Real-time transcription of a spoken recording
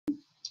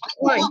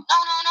One. No.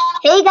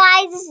 Hey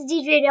guys, this is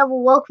DJ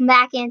Devil. Welcome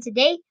back, and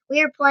today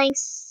we are playing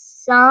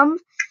some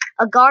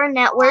Agar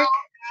Network.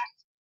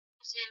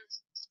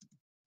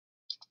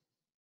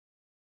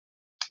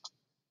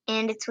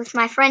 And it's with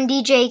my friend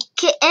DJ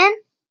Kitten.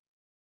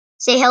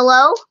 Say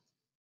hello.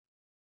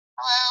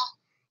 Hello.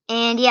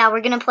 And yeah, we're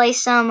gonna play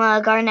some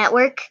Agar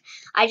Network.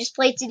 I just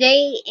played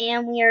today,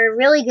 and we are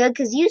really good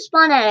because you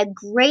spawn at a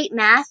great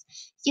math.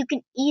 So you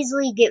can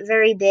easily get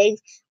very big,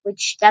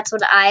 which that's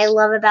what I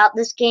love about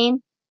this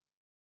game.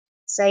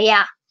 So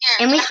yeah,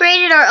 and we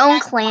created our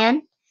own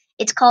clan.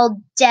 It's called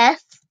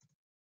Death,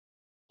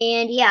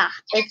 and yeah,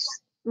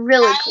 it's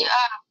really cool. Do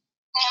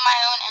my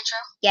own intro.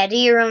 Yeah, do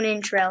your own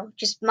intro.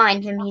 Just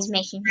mind him; he's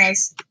making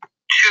his. 2,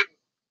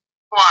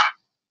 1.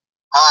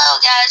 Hello,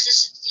 guys.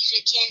 This is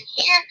DJ Ken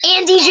here.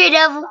 And DJ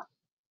Devil.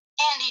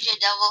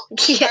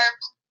 We are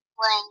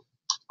playing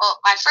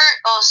my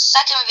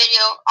second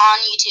video on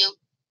YouTube,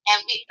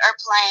 and we are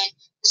playing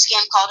this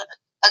game called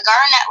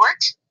Agar Network.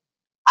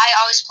 I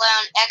always play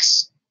on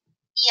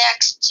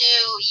EX2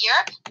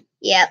 Europe.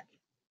 Yep.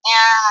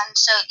 And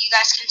so you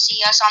guys can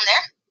see us on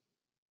there.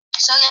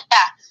 So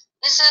yeah,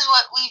 this is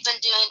what we've been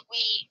doing.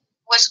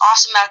 What's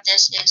awesome about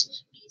this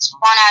is we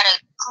spawn at a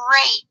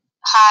great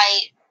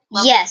high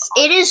level. Yes,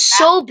 it is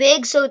so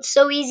big, so it's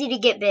so easy to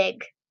get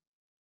big.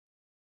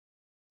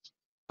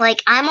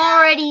 Like, I'm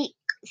already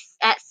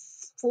at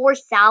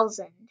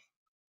 4,000.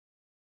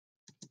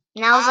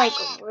 And that was like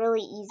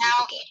really easy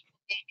to get.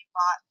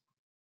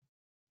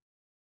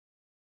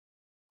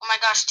 Oh my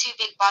gosh, 2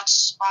 big bots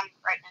spawned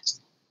right next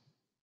to me.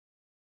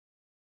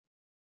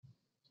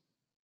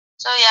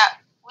 So yeah,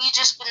 we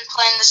just been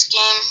playing this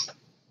game.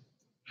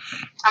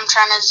 I'm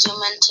trying to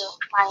zoom into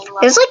my level.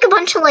 There's like a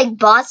bunch of like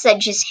bots that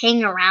just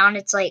hang around.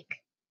 It's like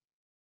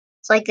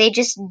they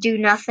just do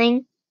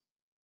nothing.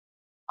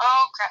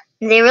 Oh crap.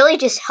 They really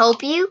just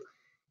help you.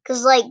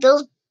 Cause like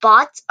those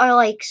bots are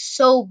like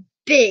so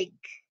big.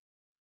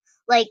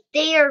 Like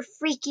they are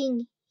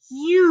freaking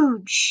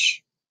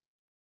huge.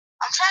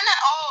 I'm trying to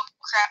oh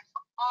crap.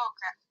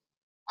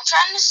 I'm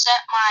trying to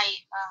set my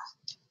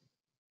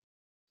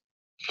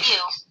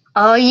view.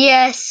 Oh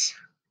yes.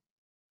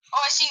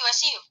 Oh, I see you.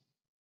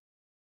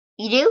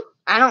 You do?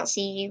 I don't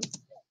see you. To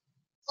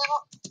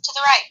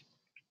the right.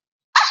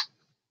 Ah!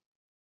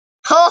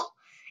 Oh,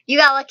 you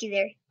got lucky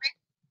there.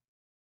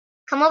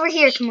 Come over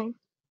here, come on.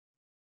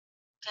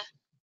 Okay.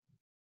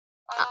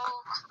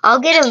 Oh. I'll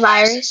get a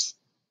virus.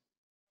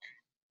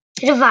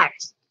 Get a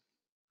virus.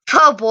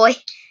 Oh boy.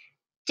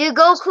 Dude,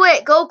 go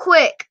quick.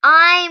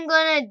 I'm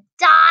gonna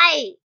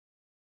die.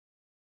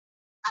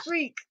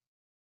 Freak.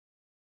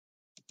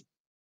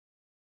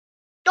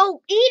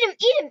 Go, eat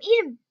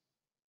him.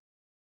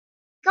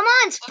 Come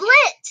on,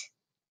 split.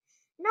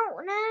 No,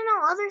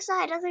 other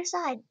side. No.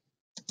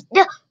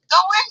 Go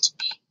into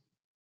me.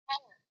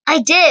 I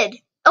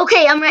did.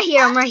 Okay, I'm right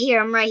here. I have to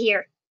literally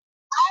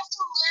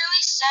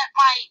set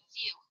my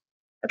view.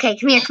 Okay,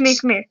 come here.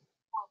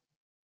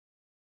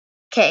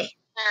 Okay.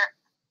 There.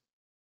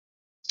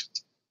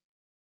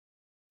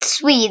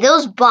 Sweet,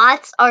 those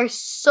bots are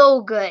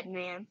so good,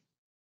 man.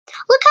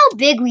 Look how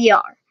big we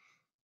are.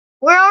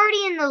 We're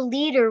already in the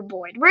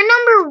leaderboard. We're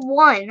number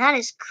 1. That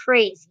is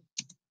crazy.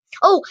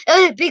 Oh,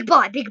 big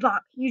bot.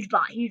 Huge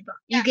bot. Yeah.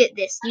 You get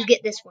this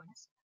one.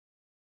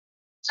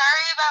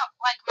 Sorry about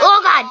like my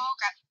Oh god.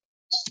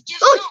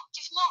 Give Oh.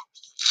 milk.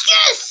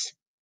 Yes!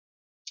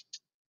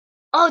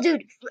 Oh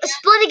dude,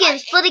 split again.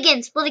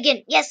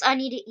 Yes, I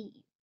need to eat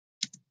you.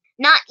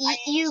 Not eat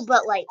you,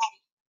 but like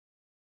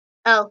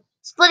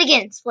split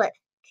again. Okay.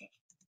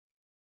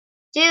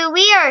 Dude,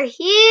 we are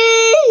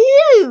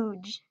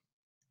huge.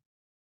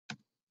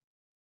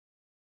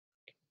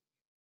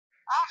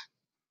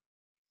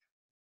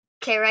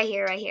 Okay, right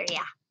here,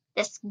 yeah.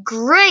 That's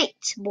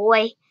great,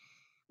 boy.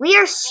 We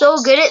are so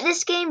good at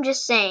this game,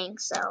 just saying,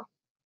 so.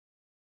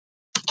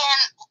 And,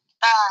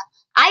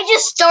 I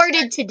just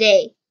started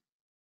today,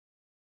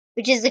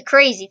 which is the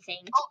crazy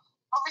thing. Oh,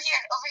 over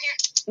here.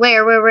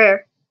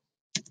 Where?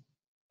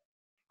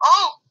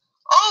 Oh,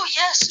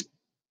 yes.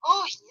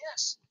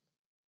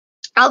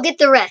 I'll get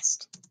the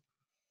rest.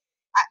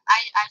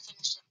 I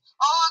finished it.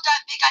 Oh,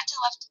 that big guy to the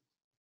left.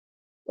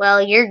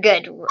 Well, you're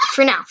good.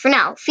 For now.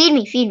 Feed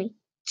me.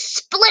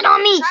 Split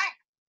on me.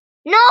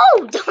 No,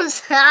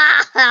 don't.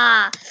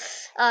 Oh,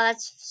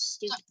 that's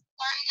stupid.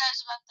 Sorry,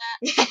 guys, about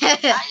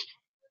that.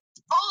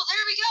 Oh,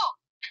 there we go.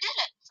 I did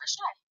it. First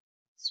try.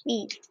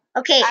 Sweet.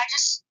 Okay.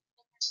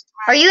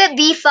 Are you at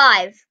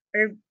B5?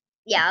 Or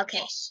yeah, okay.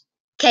 Yes.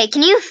 Okay,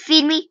 can you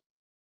feed me?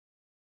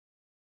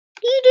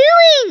 What are you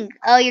doing?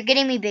 Oh, you're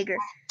getting me bigger.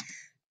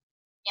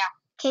 Yeah.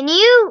 Can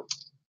you?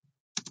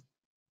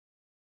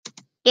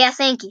 Yeah,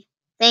 thank you.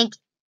 This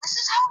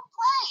is how we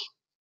play.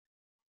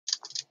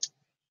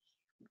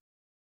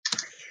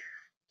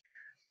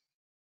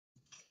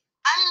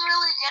 I'm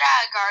really good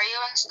at Agario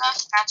and stuff.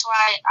 That's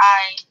why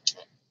I'm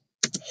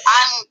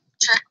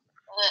trick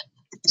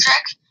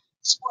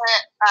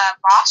split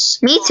boss.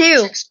 Me too.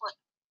 Trick split.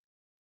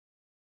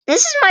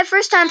 This is my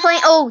first time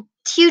playing. Oh,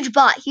 huge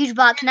bot.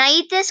 Can I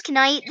eat this? I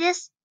don't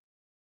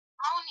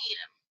need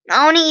him.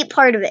 I want to eat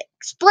part of it.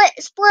 Split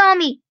on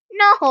me.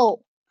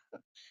 No.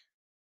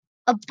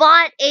 A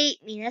bot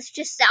ate me. That's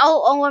just,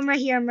 oh, I'm right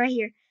here. I'm right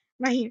here.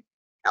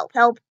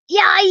 Help.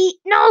 Yeah,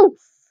 no.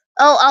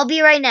 Oh, I'll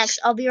be right next.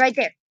 I'll be right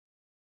there.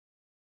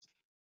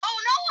 Oh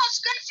no, I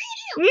was gonna feed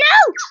you. No.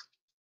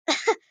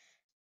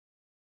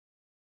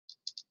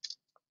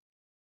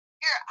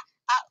 Here,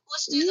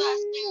 let's do the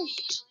thing we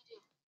usually do.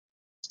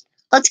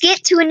 Let's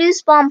get to a new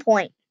spawn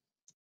point.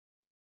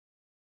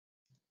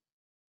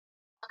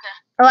 Okay.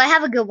 Oh, I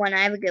have a good one.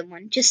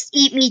 Just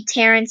eat me,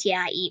 Terrence.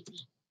 Yeah, eat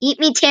me. Eat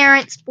me,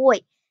 Terrence. Boy.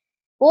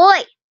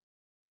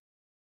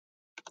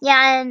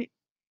 Yeah, and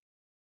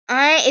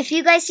if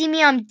you guys see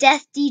me, I'm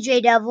Death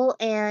DJ Devil,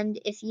 and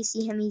if you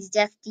see him, he's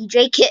Death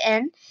DJ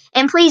Kitten.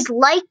 And please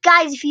like,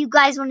 guys, if you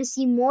guys want to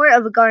see more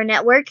of Agar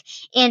Network,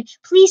 and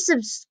please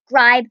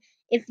subscribe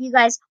if you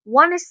guys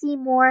want to see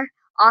more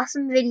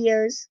awesome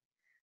videos.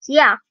 So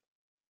yeah,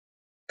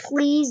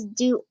 please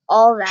do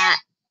all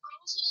that.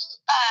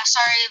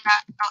 Sorry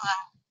about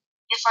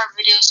if our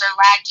videos are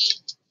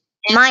laggy.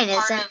 Mine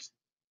isn't.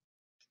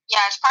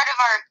 It's part of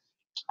our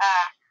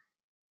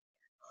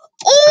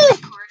Oh!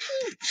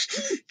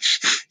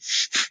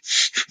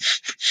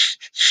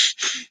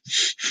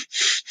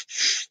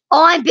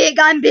 Oh, I'm big,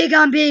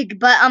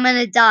 but I'm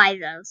gonna die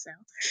though, so.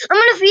 I'm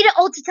gonna feed it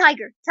all to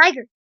Tiger.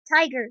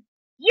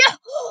 Yeah!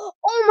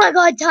 Oh my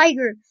god,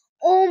 Tiger!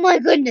 Oh my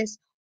goodness.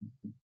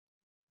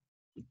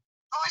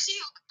 Oh, I see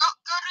you. Go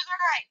to the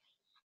right.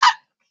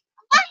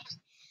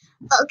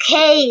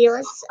 Okay,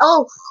 let's.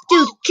 Oh,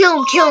 dude,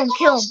 kill him.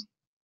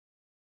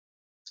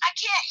 I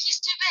can't.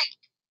 He's too big.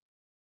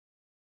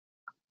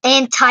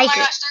 And Tiger. Oh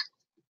my gosh,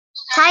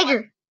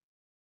 Tiger.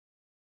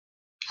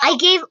 I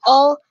gave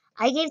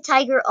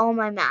Tiger all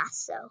my math,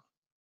 so.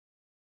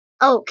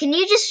 Oh, can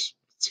you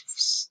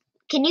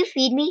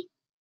feed me?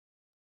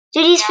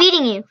 Dude, he's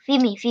feeding you.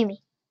 Feed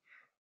me.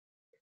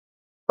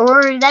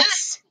 Or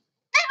that's.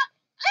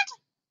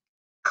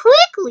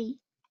 Quickly.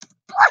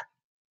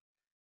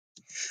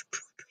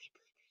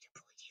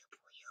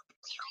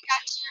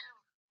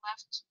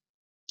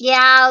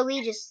 Yeah,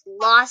 we just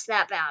lost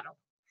that battle.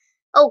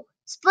 Oh,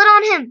 split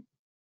on him.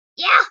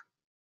 Yeah.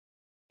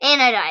 And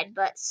I died,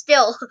 but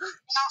still. And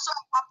also,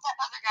 I'm that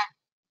other guy.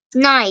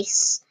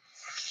 Nice.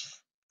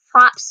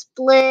 Pop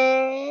split.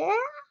 In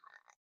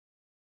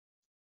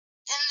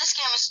this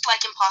game, it's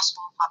like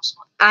impossible to pop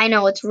split. I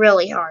know, it's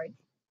really hard.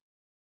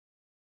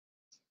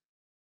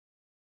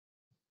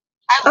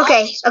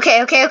 Okay.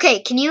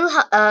 Can you,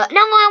 no,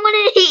 I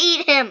wanted to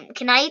eat him.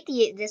 Can I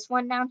eat this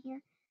one down here?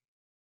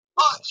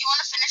 Oh, you want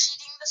to finish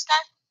eating this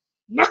guy?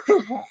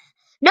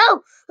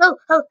 No. Oh.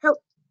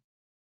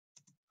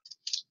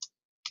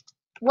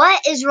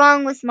 What is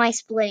wrong with my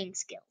splitting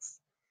skills?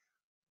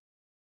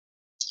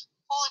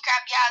 Holy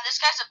crap, yeah, this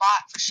guy's a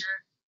bot for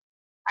sure.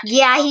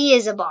 Yeah, he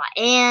is a bot.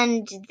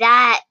 And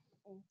that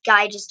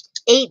guy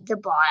just ate the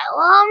bot.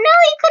 Oh, no,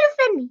 he could have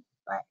fed me.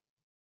 But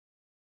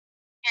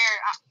here,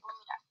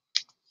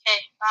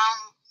 okay,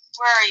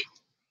 where are you?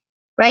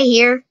 Right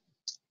here.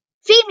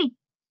 Feed me.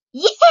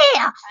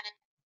 Yeah.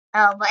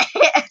 Oh, but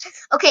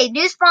okay,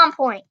 new spawn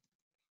point.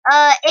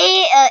 E1.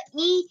 Okay,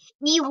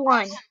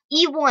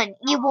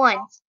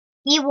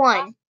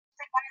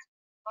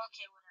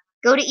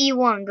 whatever. Go to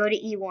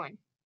E1.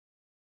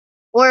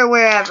 Or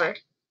wherever.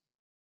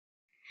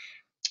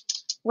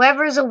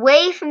 Wherever's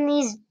away from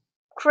these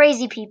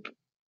crazy people.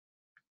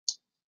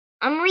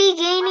 I'm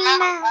regaining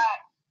that.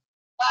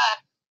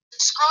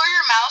 Scroll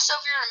your mouse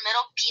over your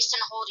middle piece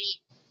and hold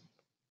E.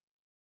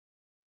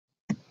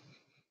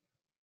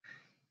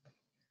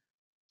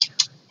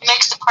 It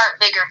makes the part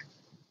bigger.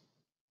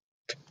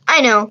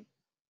 I know.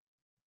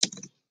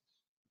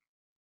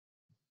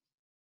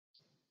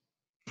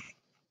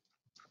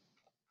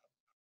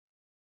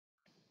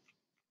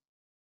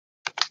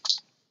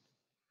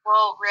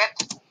 Whoa, rip.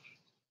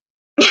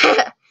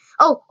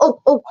 Oh.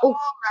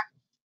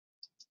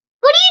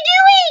 What are you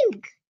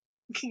doing?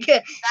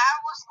 That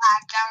was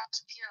lag. That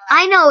was pure lag.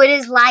 I know, it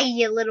is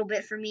laggy a little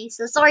bit for me,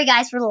 so sorry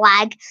guys for the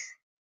lag.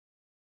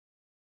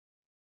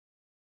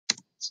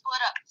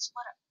 Split up.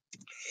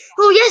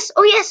 Oh yes,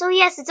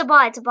 it's a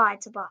bot.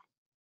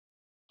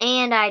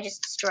 And I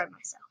just destroyed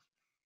myself.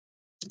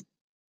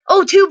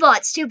 Oh, two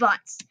bots.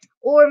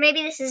 Or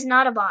maybe this is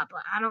not a bot,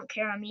 but I don't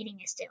care, I'm eating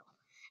it still.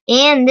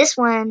 And this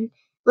one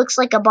looks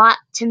like a bot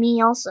to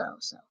me also,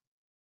 so.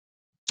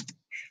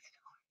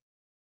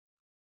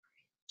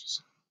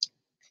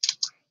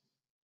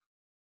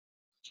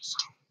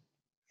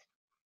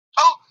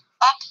 Oh,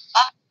 up.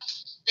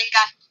 Big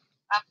guy.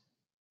 Up.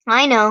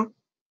 I know.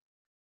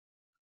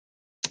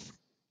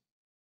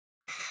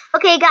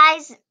 Okay,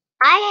 guys,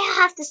 I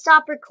have to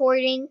stop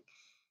recording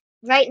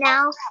right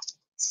now.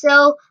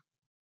 So,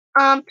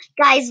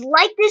 guys,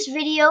 like this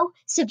video,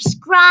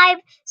 subscribe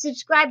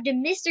to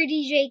Mr.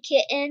 DJ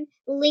Kitten.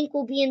 The link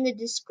will be in the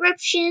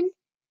description.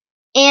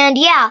 And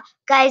yeah,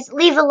 guys,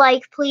 leave a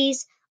like,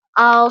 please.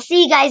 I'll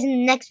see you guys in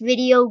the next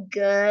video.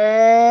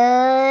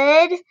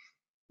 Goodbye.